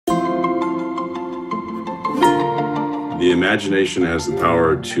The imagination has the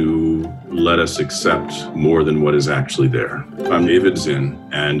power to let us accept more than what is actually there. I'm David Zinn,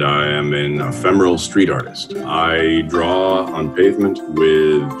 and I am an ephemeral street artist. I draw on pavement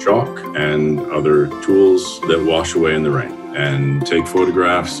with chalk and other tools that wash away in the rain, and take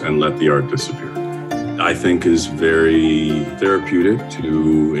photographs and let the art disappear. I think is very therapeutic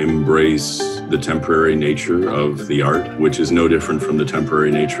to embrace the temporary nature of the art, which is no different from the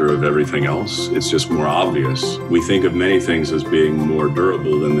temporary nature of everything else. It's just more obvious. We think of many things as being more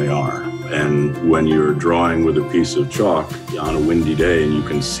durable than they are. And when you're drawing with a piece of chalk on a windy day and you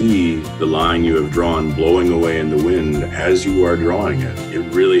can see the line you have drawn blowing away in the wind as you are drawing it, it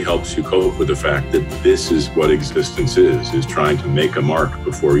really helps you cope with the fact that this is what existence is trying to make a mark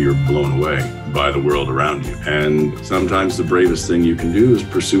before you're blown away by the world around you. And sometimes the bravest thing you can do is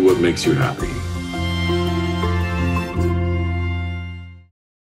pursue what makes you happy.